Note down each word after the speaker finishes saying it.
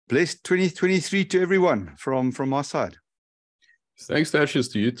blessed 2023 to everyone from my side. Thanks, Tertius,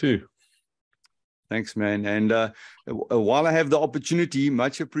 to you too. Thanks, man. And while I have the opportunity,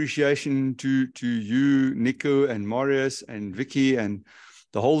 much appreciation to you, Nico and Marius and Vicky and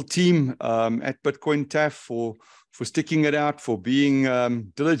the whole team at BTAF for sticking it out, for being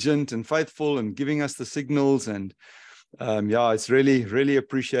diligent and faithful and giving us the signals. And yeah, it's really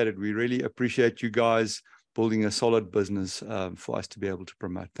appreciated. We really appreciate you guys building a solid business for us to be able to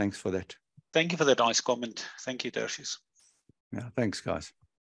promote. Thanks for that. Thank you for that nice comment. Thank you, Tertius. Yeah, thanks, guys.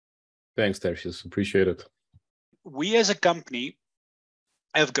 Thanks, Tertius. Appreciate it. We as a company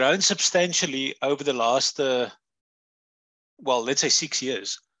have grown substantially over the last, well, let's say 6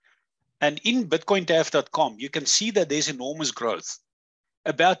 years. And in bitcointaf.com, you can see that there's enormous growth.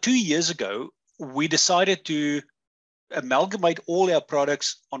 About 2 years ago, we decided to amalgamate all our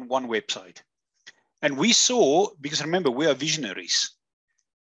products on one website. And we saw, because remember, we are visionaries.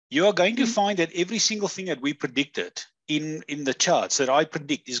 You are going to find that every single thing that we predicted in the charts that I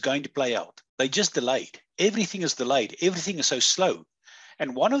predict is going to play out. They just delayed. Everything is delayed. Everything is so slow.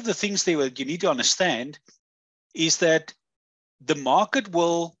 And one of the things that you need to understand is that the market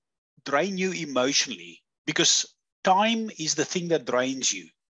will drain you emotionally, because time is the thing that drains you.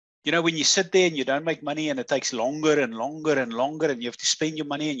 You know, when you sit there and you don't make money and it takes longer and longer and longer and you have to spend your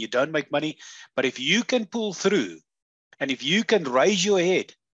money and you don't make money. But if you can pull through and if you can raise your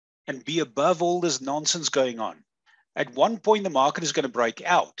head and be above all this nonsense going on, at one point the market is going to break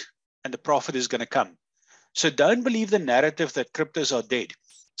out and the profit is going to come. So don't believe the narrative that cryptos are dead.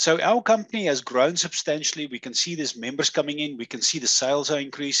 So our company has grown substantially. We can see there's members coming in. We can see the sales are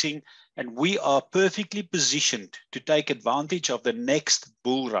increasing. And we are perfectly positioned to take advantage of the next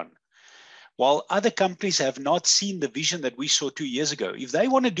bull run. While other companies have not seen the vision that we saw 2 years ago, if they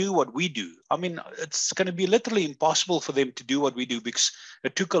want to do what we do, I mean, it's going to be literally impossible for them to do what we do because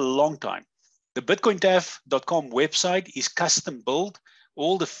it took a long time. The bitcointaf.com website is custom built.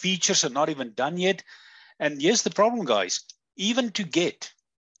 All the features are not even done yet. And here's the problem, guys. Even to get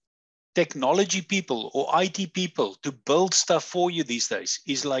technology people or IT people to build stuff for you these days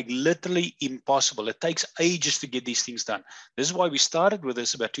is like literally impossible. It takes ages to get these things done. This is why we started with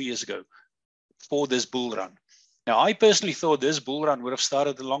this about 2 years ago for this bull run. Now, I personally thought this bull run would have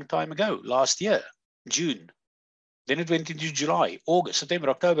started a long time ago, last year, June. Then it went into July, August, September,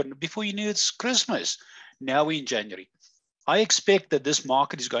 October. And before you knew it's Christmas. Now we're in January. I expect that this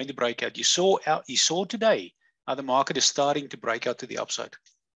market is going to break out. You saw today how the market is starting to break out to the upside.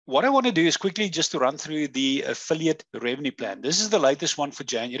 What I want to do is quickly just to run through the affiliate revenue plan. This is the latest one for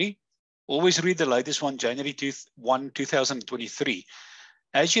January. Always read the latest one, January 1, 2023.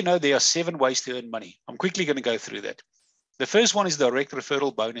 As you know, there are 7 ways to earn money. I'm quickly going to go through that. The first one is direct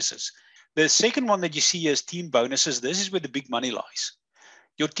referral bonuses. The second one that you see is team bonuses. This is where the big money lies.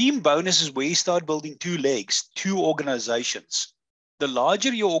 Your team bonus is where you start building 2 legs, 2 organizations. The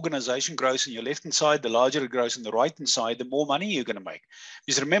larger your organization grows on your left-hand side, the larger it grows on the right-hand side, the more money you're going to make.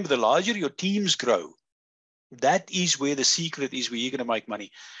 Because remember, the larger your teams grow, that is where the secret is, where you're going to make money.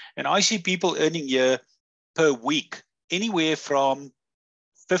 And I see people earning here per week, anywhere from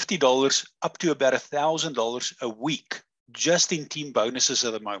 $50 up to about $1,000 a week, just in team bonuses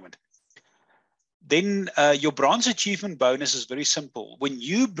at the moment. Then your bronze achievement bonus is very simple. When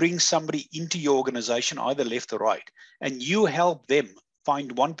you bring somebody into your organization, either left or right, and you help them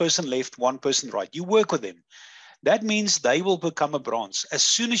find one person left, one person right, you work with them. That means they will become a bronze. As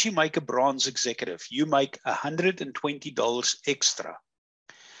soon as you make a bronze executive, you make $120 extra.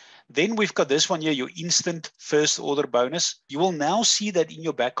 Then we've got this one here, your instant first order bonus. You will now see that in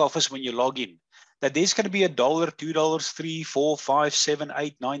your back office when you log in, that there's going to be $1, $2, $3, $4, $5, $7,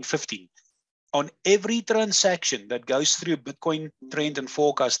 $8, $9, $15. On every transaction that goes through Bitcoin Trend and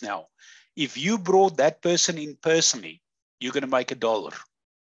Forecast now. If you brought that person in personally, you're going to make $1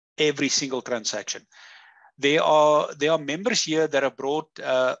 every single transaction. There are members here that have brought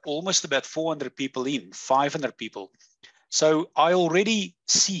almost about 400 people in, 500 people. So I already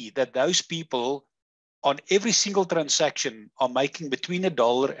see that those people on every single transaction are making between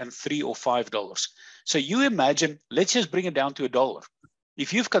 $1 and $3 or $5. So you imagine, let's just bring it down to $1.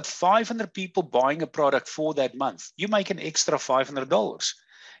 If you've got 500 people buying a product for that month, you make an extra $500.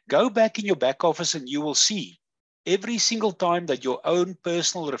 Go back in your back office and you will see every single time that your own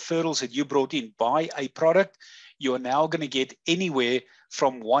personal referrals that you brought in buy a product, you are now going to get anywhere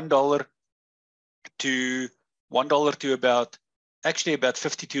from $1 to about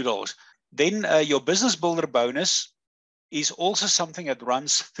 $52. Then your business builder bonus is also something that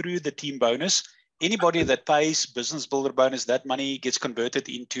runs through the team bonus. Anybody that pays business builder bonus, that money gets converted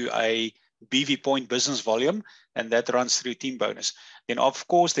into a BV point business volume, and that runs through team bonus. Then of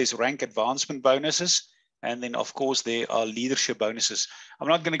course there's rank advancement bonuses, and then of course there are leadership bonuses. I'm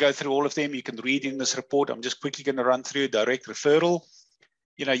not going to go through all of them. You can read in this report. I'm just quickly going to run through direct referral.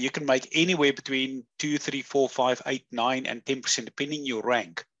 You know, you can make anywhere between 2, 3, 4, 5, 8, 9, and 10% depending your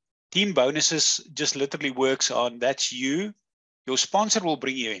rank. Team bonuses just literally works on that's you. Your sponsor will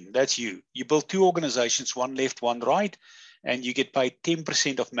bring you in. That's you. You build 2 organizations, one left, one right, and you get paid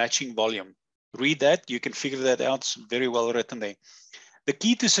 10% of matching volume. Read that. You can figure that out. It's very well written there. The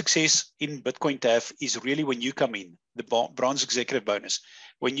key to success in Bitcoin TAF is really when you come in, the bronze executive bonus.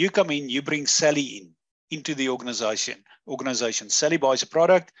 When you come in, you bring Sally into the organization. Sally buys a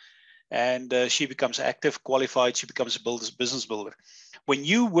product, and she becomes active, qualified. She becomes a business builder. When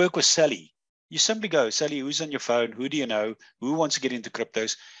you work with Sally, you simply go, Sally, who's on your phone? Who do you know? Who wants to get into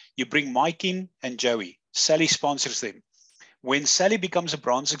cryptos? You bring Mike in and Joey. Sally sponsors them. When Sally becomes a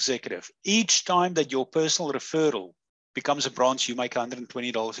bronze executive, each time that your personal referral becomes a bronze, you make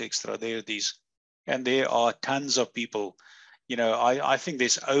 $120 extra. There it is. And there are tons of people. You know, I think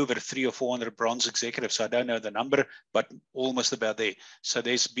there's over 300 or 400 bronze executives. I don't know the number, but almost about there. So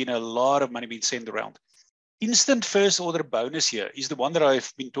there's been a lot of money being sent around. Instant first order bonus here is the one that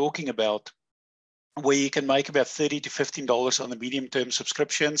I've been talking about, where you can make about $30 to $15 on the medium-term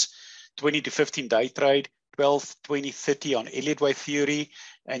subscriptions, 20 to 15 day trade, 12, 20, 30 on Elliott Wave theory.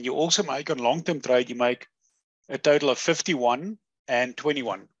 And you also make on long-term trade, you make a total of 51 and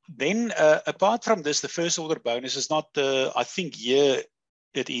 21. Then apart from this, the first order bonus is not, I think here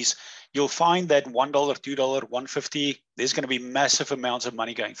it is, you'll find that $1, $2, $1.50, there's going to be massive amounts of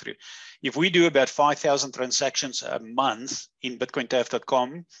money going through. If we do about 5,000 transactions a month in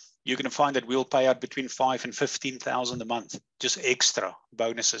BitcoinTAF.com, you're going to find that we'll pay out between 5,000 and 15,000 a month, just extra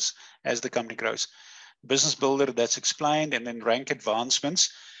bonuses as the company grows. Business builder, that's explained, and then rank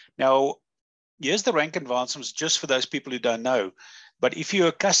advancements. Now, here's the rank advancements just for those people who don't know. But if you're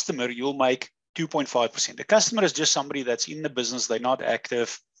a customer, you'll make 2.5%. A customer is just somebody that's in the business, they're not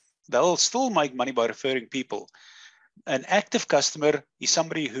active. They'll still make money by referring people. An active customer is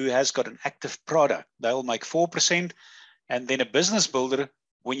somebody who has got an active product. They'll make 4%. And then a business builder,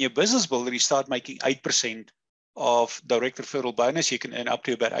 when you're a business builder, you start making 8% of direct referral bonus. You can earn up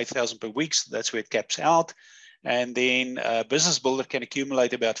to about 8,000 per week. So that's where it caps out. And then a business builder can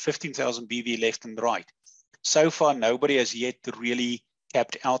accumulate about 15,000 BV left and right. So far, nobody has yet really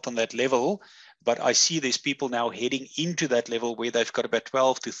capped out on that level, but I see there's people now heading into that level where they've got about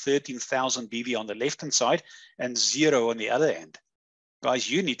 12 to 13,000 BV on the left-hand side and 0 on the other end. Guys,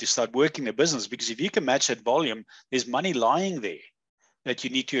 you need to start working the business, because if you can match that volume, there's money lying there that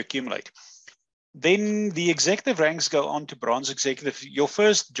you need to accumulate. Then the executive ranks go on to bronze executive. Your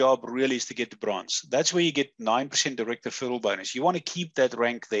first job really is to get to bronze. That's where you get 9% direct referral bonus. You want to keep that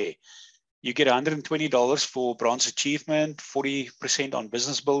rank there. You get $120 for bronze achievement, 40% on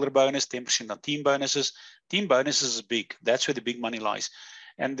business builder bonus, 10% on team bonuses. Team bonuses is big. That's where the big money lies.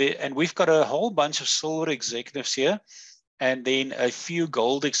 And we've got a whole bunch of silver executives here, and then a few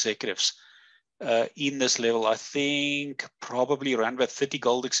gold executives in this level. I think probably around about 30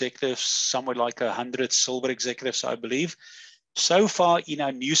 gold executives, somewhere like 100 silver executives, I believe. So far in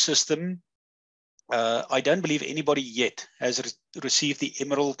our new system, I don't believe anybody yet has received the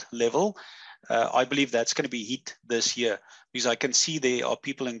emerald level. I believe that's going to be hit this year, because I can see there are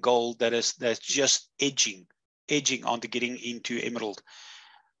people in gold that's just edging onto getting into emerald.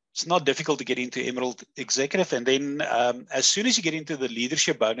 It's not difficult to get into emerald executive. And then as soon as you get into the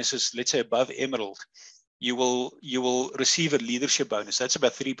leadership bonuses, let's say above emerald, you will receive a leadership bonus. That's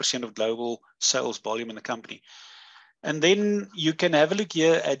about 3% of global sales volume in the company. And then you can have a look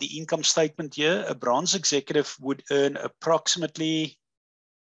here at the income statement here. A bronze executive would earn approximately,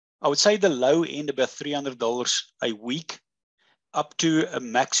 I would say the low end, about $300 a week, up to a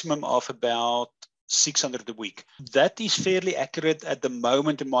maximum of about $600 a week. That is fairly accurate at the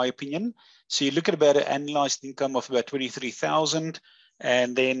moment, in my opinion. So you look at about an annualized income of about 23,000,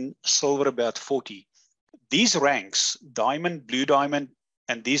 and then silver about 40. These ranks, diamond, blue diamond,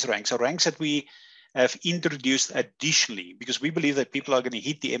 and these ranks are ranks that we have introduced additionally, because we believe that people are going to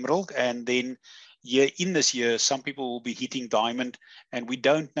hit the emerald, and then in this year, some people will be hitting diamond, and we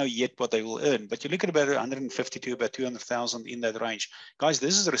don't know yet what they will earn. But you look at about 150 to about 200,000 in that range. Guys,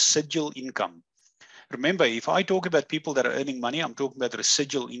 this is residual income. Remember, if I talk about people that are earning money, I'm talking about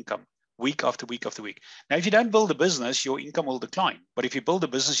residual income week after week after week. Now, if you don't build a business, your income will decline. But if you build a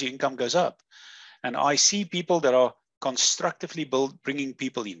business, your income goes up. And I see people that are constructively bringing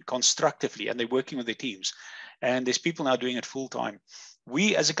people in, constructively, and they're working with their teams. And there's people now doing it full time.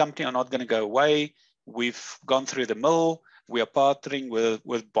 We as a company are not going to go away. We've gone through the mill. We are partnering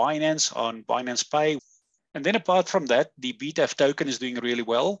with Binance on Binance Pay. And then apart from that, the BTAF token is doing really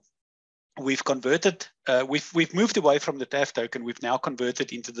well. We've converted, we've moved away from the TAF token. We've now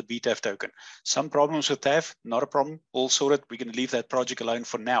converted into the BTAF token. Some problems with TAF, not a problem, all sorted. We're going to leave that project alone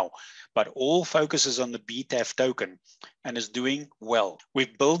for now. But all focus is on the BTAF token and is doing well.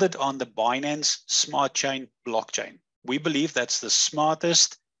 We've built it on the Binance Smart Chain blockchain. We believe that's the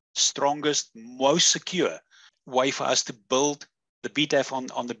smartest, strongest, most secure way for us to build the BTAF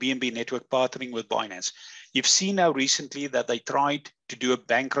on the BNB network, partnering with Binance. You've seen now recently that they tried to do a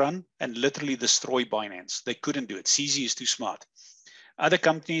bank run and literally destroy Binance. They couldn't do it. CZ is too smart. Other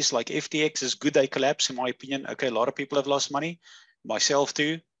companies like FTX is good they collapse, in my opinion. Okay, a lot of people have lost money, myself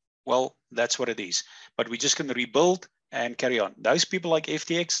too. Well, that's what it is. But we're just going to rebuild and carry on. Those people like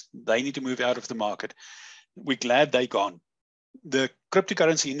FTX, they need to move out of the market. We're glad they're gone. The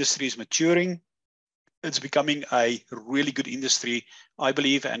cryptocurrency industry is maturing. It's becoming a really good industry, I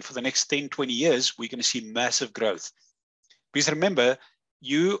believe, and for the next 10, 20 years, we're going to see massive growth. Because remember,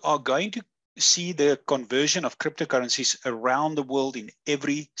 you are going to see the conversion of cryptocurrencies around the world in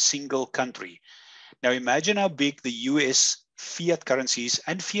every single country. Now imagine how big the US fiat currencies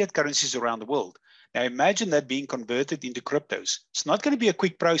and fiat currencies around the world. Now imagine that being converted into cryptos. It's not going to be a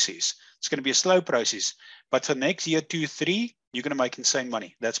quick process. It's going to be a slow process. But for next year, 2, 3, you're going to make insane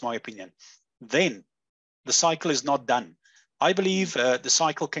money. That's my opinion. Then the cycle is not done. I believe the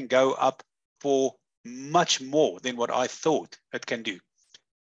cycle can go up for much more than what I thought it can do.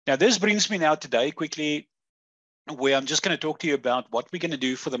 Now, this brings me now today quickly where I'm just going to talk to you about what we're going to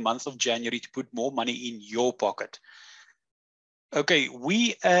do for the month of January to put more money in your pocket. Okay,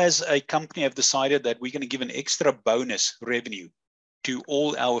 we as a company have decided that we're going to give an extra bonus revenue to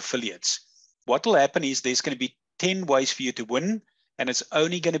all our affiliates. What will happen is there's going to be 10 ways for you to win, and it's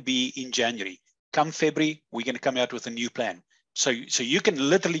only going to be in January. Come February, we're going to come out with a new plan. So you can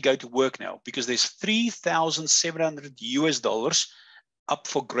literally go to work now because there's $3,700 US up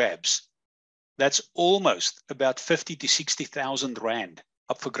for grabs. That's almost about 50 to 60,000 Rand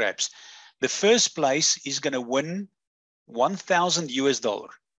up for grabs. The first place is going to win $1,000 US.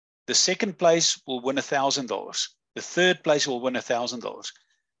 The second place will win $1,000. The third place will win $1,000.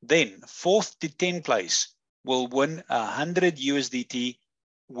 Then fourth to 10th place will win 100 USDT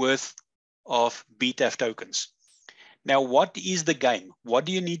worth of BTAF tokens. Now, what is the game? What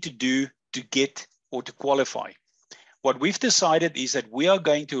do you need to do to get or to qualify? What we've decided is that we are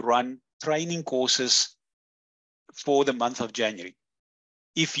going to run training courses for the month of January.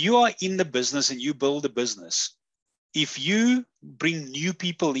 If you are in the business and you build a business, if you bring new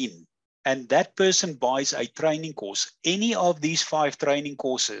people in and that person buys a training course, any of these 5 training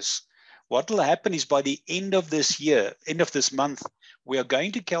courses, what will happen is by the end of this year, end of this month, we are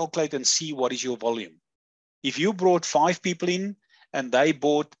going to calculate and see what is your volume. If you brought 5 people in and they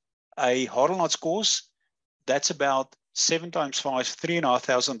bought a Harlnats course, that's about 7 times 5,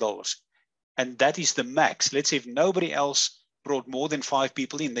 $3,500. And that is the max. Let's say if nobody else brought more than 5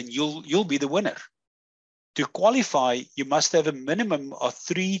 people in, then you'll be the winner. To qualify, you must have a minimum of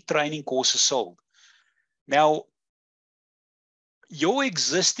 3 training courses sold. Now, your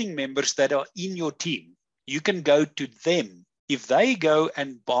existing members that are in your team, you can go to them. If they go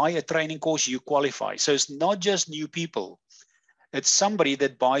and buy a training course, you qualify. So it's not just new people. It's somebody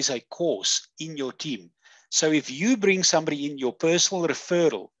that buys a course in your team. So if you bring somebody in your personal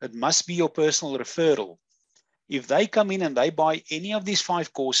referral, it must be your personal referral. If they come in and they buy any of these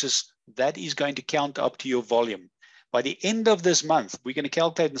 5 courses, that is going to count up to your volume. By the end of this month, we're going to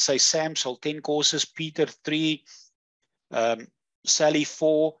calculate and say Sam sold 10 courses, Peter 3, Sally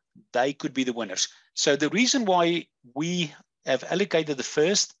 4, they could be the winners. So the reason why we have allocated the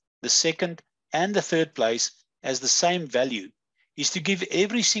first, the second, and the third place as the same value is to give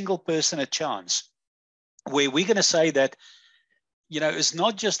every single person a chance where we're going to say that, you know, it's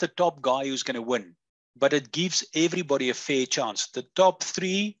not just the top guy who's going to win, but it gives everybody a fair chance. The top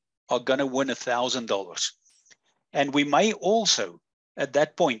 3 are going to win $1,000. And we may also, at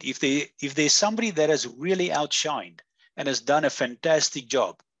that point, if there's somebody that has really outshined and has done a fantastic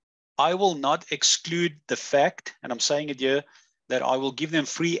job, I will not exclude the fact, and I'm saying it here, that I will give them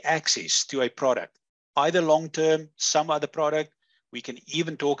free access to a product, either long-term, some other product. We can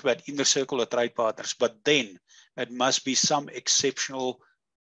even talk about Inner Circle or trade partners, but then it must be some exceptional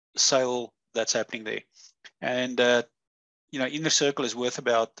sale that's happening there. And, you know, Inner Circle is worth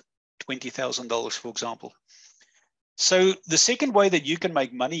about $20,000, for example. So the second way that you can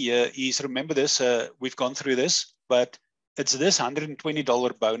make money here is, remember this, we've gone through this, but it's this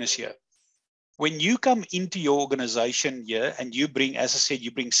 $120 bonus here. When you come into your organization here and you bring, as I said,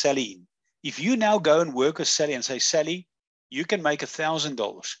 you bring Sally in. If you now go and work with Sally and say, Sally, you can make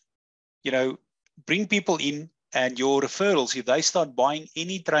 $1,000. You know, bring people in, and your referrals, if they start buying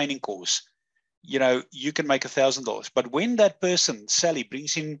any training course, you know, you can make $1,000. But when that person, Sally,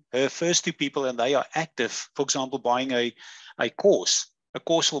 brings in her first 2 people and they are active, for example, buying a course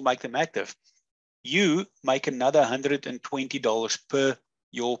will make them active. You make another $120 per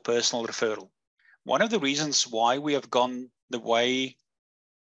your personal referral. One of the reasons why we have gone the way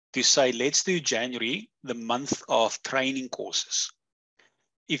to say, let's do January, the month of training courses.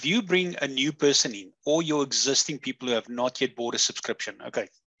 If you bring a new person in, or your existing people who have not yet bought a subscription, okay.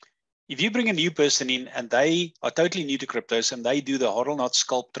 If you bring a new person in and they are totally new to cryptos and they do the Hodl Not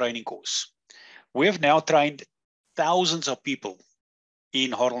Scalp training course, we have now trained thousands of people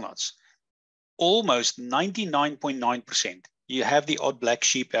in Hodl Knots. Almost 99.9%. You have the odd black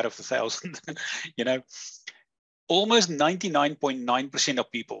sheep out of 1,000, you know. Almost 99.9%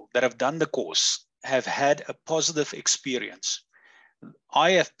 of people that have done the course have had a positive experience.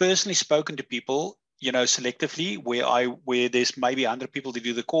 I have personally spoken to people, you know, selectively where there's maybe 100 people to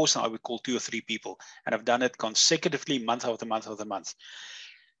do the course, and I would call 2 or 3 people, and I've done it consecutively month after month after month.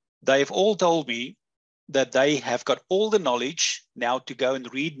 They've all told me that they have got all the knowledge now to go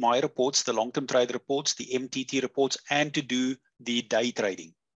and read my reports, the long-term trade reports, the MTT reports, and to do the day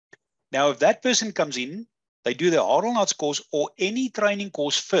trading. Now, if that person comes in, they do the Hodl Knots course or any training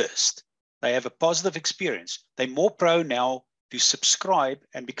course first, they have a positive experience. They're more pro now to subscribe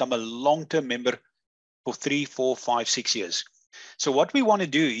and become a long-term member for 3, 4, 5, 6 years. So what we want to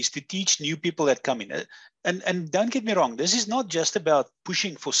do is to teach new people that come in. And don't get me wrong, this is not just about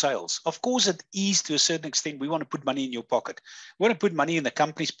pushing for sales. Of course, it is to a certain extent. We want to put money in your pocket. We want to put money in the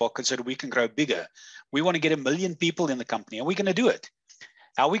company's pocket so that we can grow bigger. We want to get 1 million people in the company, and we're going to do it.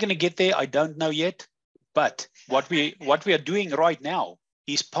 How are we going to get there? I don't know yet. But what we are doing right now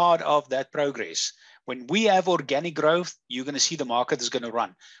is part of that progress. When we have organic growth, you're going to see the market is going to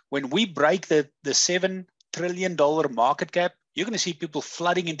run. When we break the $7 trillion market cap, you're going to see people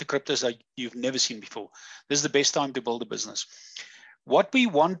flooding into cryptos like you've never seen before. This is the best time to build a business. What we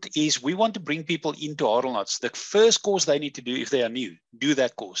want is we want to bring people into Hodl Knots. The first course they need to do, if they are new, do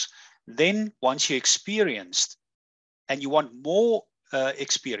that course. Then once you're experienced and you want more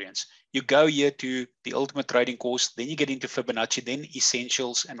experience, you go here to the Ultimate Trading course, then you get into Fibonacci, then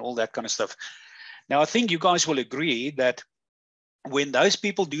Essentials and all that kind of stuff. Now, I think you guys will agree that when those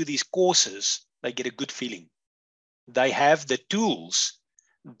people do these courses, they get a good feeling. They have the tools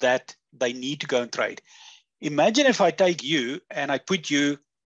that they need to go and trade. Imagine if I take you and I put you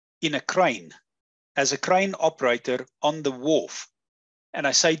in a crane as a crane operator on the wharf, and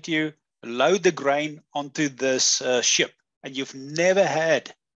I say to you, load the grain onto this ship, and you've never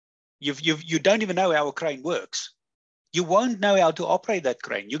had, you don't even know how a crane works. You won't know how to operate that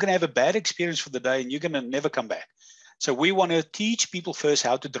crane. You're going to have a bad experience for the day, and you're going to never come back. So we want to teach people first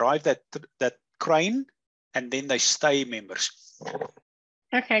how to drive that crane, and then they stay members.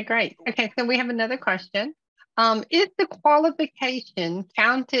 Okay, great. Okay, so we have another question. Is the qualification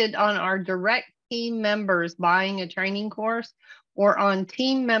counted on our direct team members buying a training course or on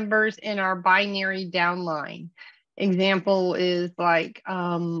team members in our binary downline? Example is like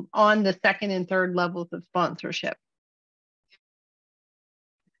on the 2nd and 3rd levels of sponsorship.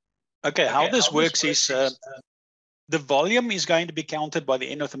 Okay, how this works is the volume is going to be counted by the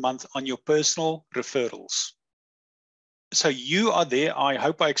end of the month on your personal referrals. So you are there. I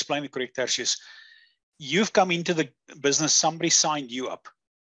hope I explained it correct, Tertius. You've come into the business, somebody signed you up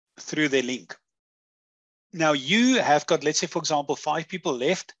through their link. Now you have got, let's say, for example, 5 people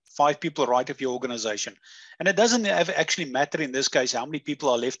left, 5 people right of your organization. And it doesn't actually matter in this case how many people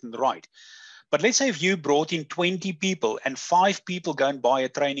are left and right. But let's say if you brought in 20 people and 5 people go and buy a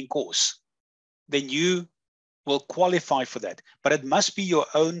training course, then you will qualify for that. But it must be your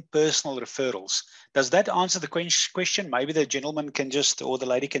own personal referrals. Does that answer the question? Maybe the gentleman can just, or the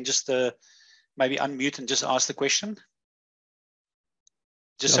lady can just maybe unmute and just ask the question.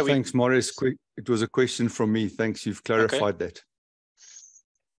 Just so thanks, Morris. It was a question from me. Thanks, you've clarified that.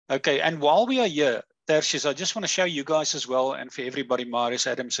 Okay, and while we are here, Tertius, I just want to show you guys as well, and for everybody, Marius,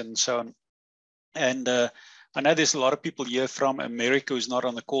 Adams, and so on. And I know there's a lot of people here from America who's not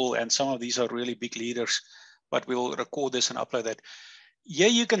on the call, and some of these are really big leaders, but we'll record this and upload that. Here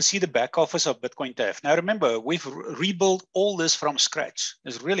you can see the back office of Bitcoin TAF. Now remember, we've rebuilt all this from scratch.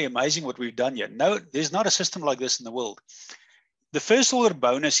 It's really amazing what we've done here. No, there's not a system like this in the world. The first order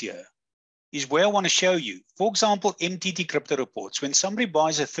bonus here is where I want to show you. For example, MTT crypto reports. When somebody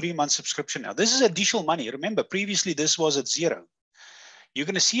buys a 3-month subscription now, this is additional money. Remember, previously this was at 0. You're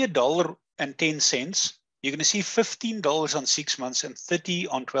going to see $1.10. You're going to see $15 on 6 months and $30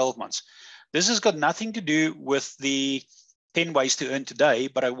 on 12 months. This has got nothing to do with the 10 ways to earn today,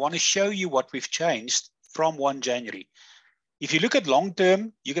 but I want to show you what we've changed from 1 January. If you look at long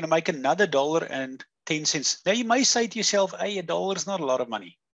term, you're going to make another $1.10. Now you may say to yourself, hey, $1 is not a lot of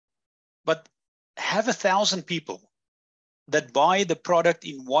money. But have 1,000 people that buy the product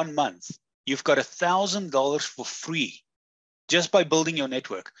in 1 month. You've got $1,000 for free just by building your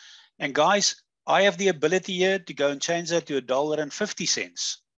network. And guys, I have the ability here to go and change that to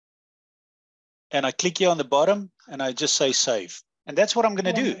 $1.50. And I click here on the bottom and I just say save. And that's what I'm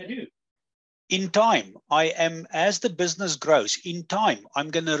going to do. In time, as the business grows, in time, I'm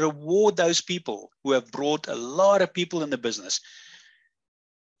going to reward those people who have brought a lot of people in the business.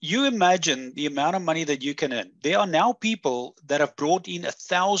 You imagine the amount of money that you can earn. There are now people that have brought in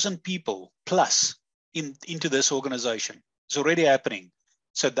 1,000 people plus into this organization. It's already happening.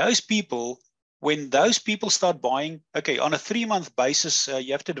 So those people, when those people start buying, okay, on a 3-month basis,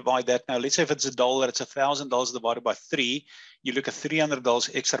 you have to divide that now. Let's say if it's $1, it's $1,000 divided by 3. You look at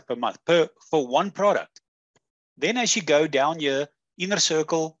 $300 extra per month for one product. Then as you go down your inner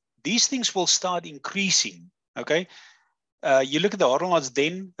circle, these things will start increasing, okay? You look at the Hornlats,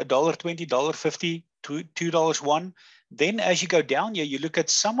 then $1.20, $1.50, $2.01. Then as you go down here, you look at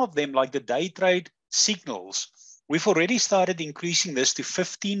some of them like the day trade signals. We've already started increasing this to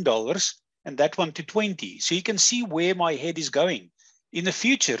 $15 and that one to $20. So you can see where my head is going. In the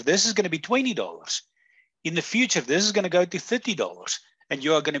future, this is going to be $20. In the future, this is going to go to $30 and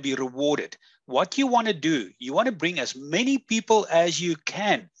you are going to be rewarded. What you want to do, you want to bring as many people as you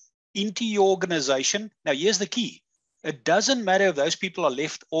can into your organization. Now, here's the key. It doesn't matter if those people are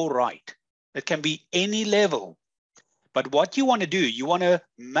left or right. It can be any level. But what you want to do, you want to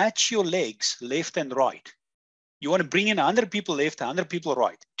match your legs left and right. You want to bring in 100 people left, 100 people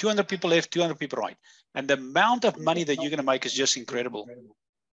right, 200 people left, 200 people right. And the amount of money that you're going to make is just incredible.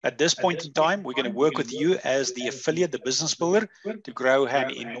 At this point in time, we're going to work with you as the affiliate, the business builder, to grow an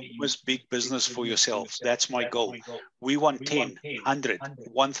enormous big business for yourselves. That's my goal. We want 10, 100,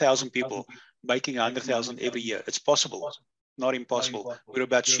 1,000 people making 100,000 every year. It's possible, not impossible. We're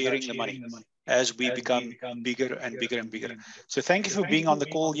about sharing the money as we become bigger and bigger and bigger. So thank you for being on the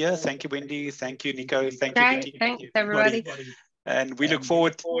call here. Thank you, Wendy. Thank you, Nico. Thank you, Vicky. Thanks, everybody. And we look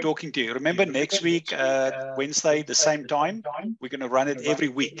forward to talking to you. Remember, next week, Wednesday, the same time, we're going to run it every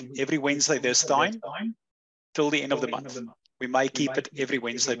week. Every Wednesday this time till the end of the month. We may keep it every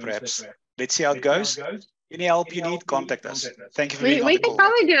Wednesday, perhaps. Let's see how it goes. Any help you need, contact us. Thank you for being on the call. We could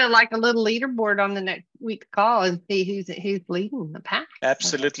probably do like a little leaderboard on the next week's call and see who's leading the pack.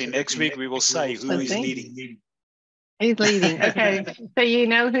 Absolutely. Next week, we will say who is leading. Who's leading? Okay, so you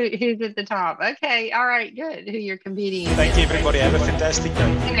know who's at the top. Okay, all right, good. Who you're competing against. Thank you, everybody. Have a fantastic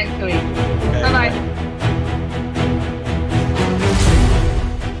day. See you next week. Okay, Bye-bye.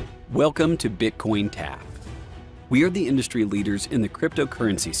 Welcome to Bitcoin TAF. We are the industry leaders in the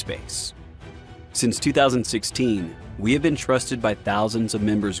cryptocurrency space. Since 2016, we have been trusted by thousands of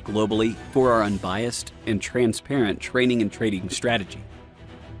members globally for our unbiased and transparent training and trading strategy.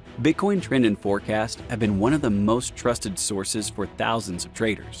 Bitcoin Trend and Forecast have been one of the most trusted sources for thousands of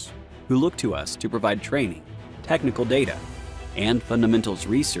traders who look to us to provide training, technical data, and fundamentals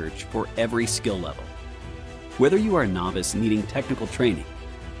research for every skill level. Whether you are a novice needing technical training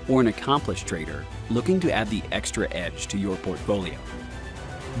or an accomplished trader looking to add the extra edge to your portfolio,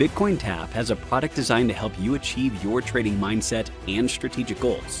 Bitcoin TAF has a product designed to help you achieve your trading mindset and strategic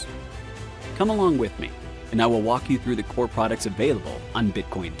goals. Come along with me, and I will walk you through the core products available on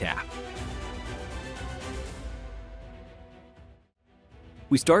Bitcoin TAF.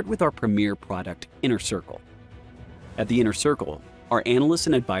 We start with our premier product, Inner Circle. At the Inner Circle, our analysts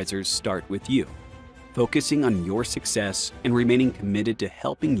and advisors start with you, focusing on your success and remaining committed to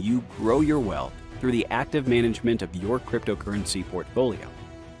helping you grow your wealth through the active management of your cryptocurrency portfolio,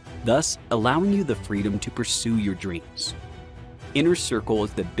 thus allowing you the freedom to pursue your dreams. Inner Circle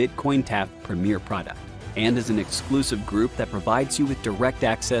is the Bitcoin TAF premier product and is an exclusive group that provides you with direct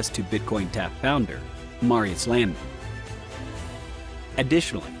access to Bitcoin TAF founder, Marius Landman.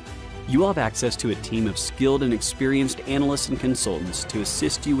 Additionally, you will have access to a team of skilled and experienced analysts and consultants to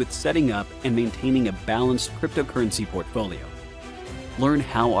assist you with setting up and maintaining a balanced cryptocurrency portfolio. Learn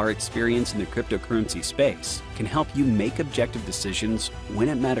how our experience in the cryptocurrency space can help you make objective decisions when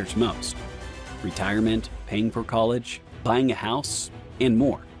it matters most: retirement, paying for college, buying a house, and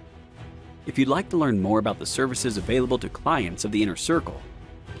more. If you'd like to learn more about the services available to clients of the Inner Circle,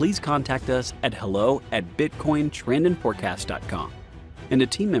 please contact us at hello@bitcointrendandforecast.com, and a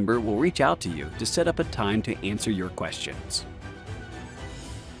team member will reach out to you to set up a time to answer your questions.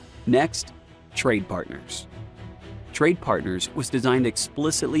 Next, Trade Partners. Trade Partners was designed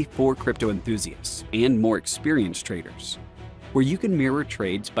explicitly for crypto enthusiasts and more experienced traders where you can mirror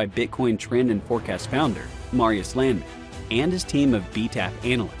trades by Bitcoin Trend and Forecast founder, Marius Landman, and his team of BTAF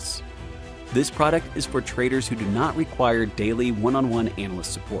Analysts. This product is for traders who do not require daily one-on-one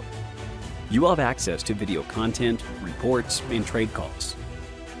analyst support. You will have access to video content, reports, and trade calls.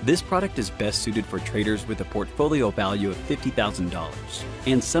 This product is best suited for traders with a portfolio value of $50,000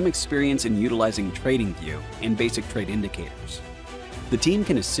 and some experience in utilizing TradingView and basic trade indicators. The team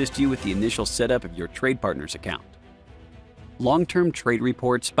can assist you with the initial setup of your Trade Partners account. Long-Term Trade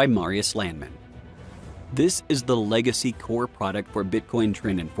Reports by Marius Landman. This is the legacy core product for Bitcoin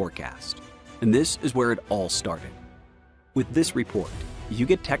Trend and Forecast, and this is where it all started. With this report, you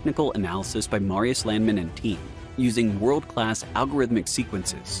get technical analysis by Marius Landman and team using world-class algorithmic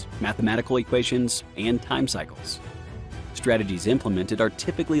sequences, mathematical equations, and time cycles. Strategies implemented are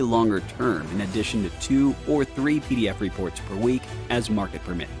typically longer term in addition to 2 or 3 PDF reports per week as market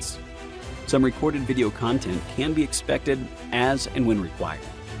permits. Some recorded video content can be expected as and when required.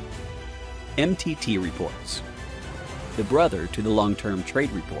 MTT Reports, the brother to the Long-Term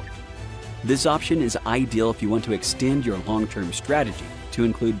Trade Report. This option is ideal if you want to extend your long-term strategy to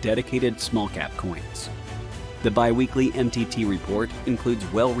include dedicated small-cap coins. The bi-weekly MTT report includes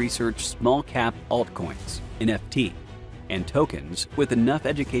well-researched small-cap altcoins, NFT, and tokens with enough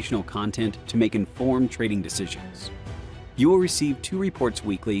educational content to make informed trading decisions. You will receive 2 reports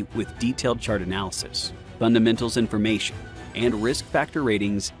weekly with detailed chart analysis, fundamentals information, and risk factor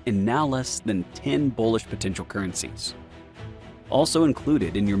ratings in now less than 10 bullish potential currencies. Also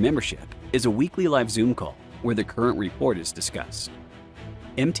included in your membership is a weekly live Zoom call where the current report is discussed.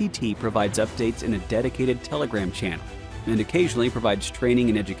 MTT provides updates in a dedicated Telegram channel and occasionally provides training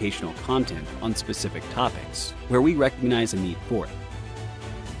and educational content on specific topics where we recognize a need for it.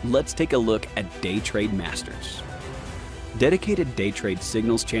 Let's take a look at Day Trade Masters. Dedicated day trade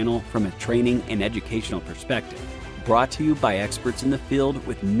signals channel from a training and educational perspective, brought to you by experts in the field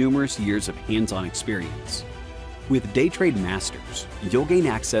with numerous years of hands-on experience. With Day Trade Masters, you'll gain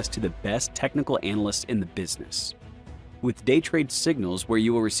access to the best technical analysts in the business. With Day Trade Signals, where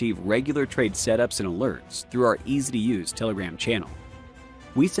you will receive regular trade setups and alerts through our easy-to-use Telegram channel.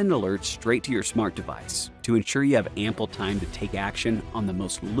 We send alerts straight to your smart device to ensure you have ample time to take action on the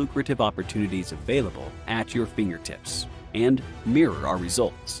most lucrative opportunities available at your fingertips and mirror our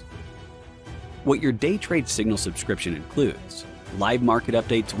results. What your Day Trade Signal subscription includes: live market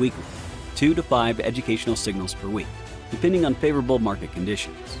updates weekly, 2 to 5 educational signals per week, depending on favorable market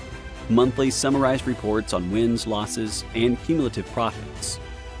conditions, monthly summarized reports on wins, losses, and cumulative profits,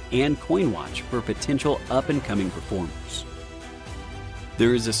 and CoinWatch for potential up-and-coming performers.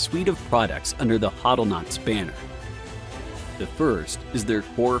 There is a suite of products under the HODLNOTS banner. The first is their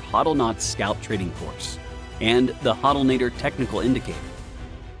core HODLNOTS Scalp Trading course and the HODLNATOR Technical Indicator.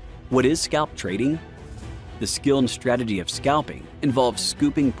 What is scalp trading? The skill and strategy of scalping involves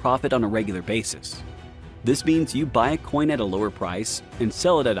scooping profit on a regular basis. This means you buy a coin at a lower price and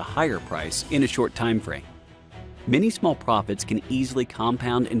sell it at a higher price in a short time frame. Many small profits can easily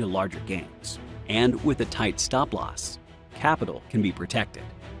compound into larger gains, and with a tight stop loss, capital can be protected.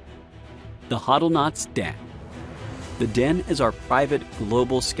 The HODLNOTS Den. The Den is our private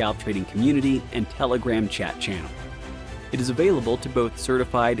global scalp trading community and Telegram chat channel. It is available to both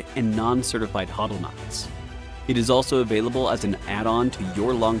certified and non-certified HODLNOTS. It is also available as an add-on to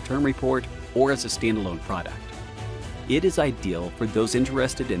your long-term report or as a standalone product. It is ideal for those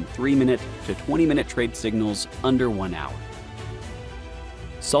interested in 3-minute to 20-minute trade signals under 1 hour.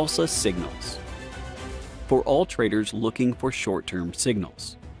 Salsa Signals. For all traders looking for short-term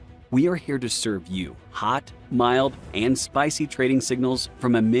signals, we are here to serve you hot, mild, and spicy trading signals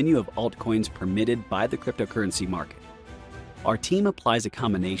from a menu of altcoins permitted by the cryptocurrency market. Our team applies a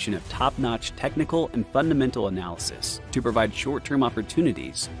combination of top-notch technical and fundamental analysis to provide short-term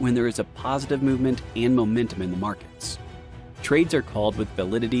opportunities when there is a positive movement and momentum in the markets. Trades are called with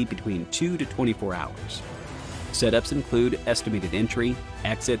validity between 2 to 24 hours. Setups include estimated entry,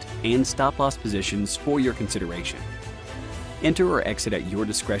 exit, and stop-loss positions for your consideration. Enter or exit at your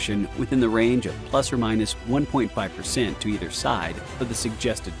discretion within the range of plus or minus 1.5% to either side of the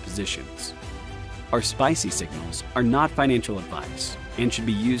suggested positions. Our spicy signals are not financial advice and should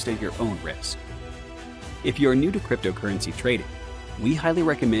be used at your own risk. If you are new to cryptocurrency trading, we highly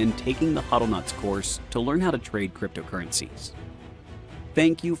recommend taking the HODLNOTS course to learn how to trade cryptocurrencies.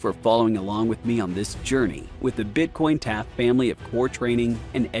 Thank you for following along with me on this journey with the Bitcoin TAF family of core training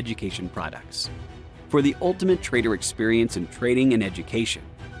and education products. For the ultimate trader experience in trading and education,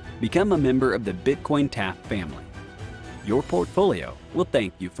 become a member of the Bitcoin TAF family. Your portfolio will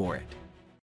thank you for it.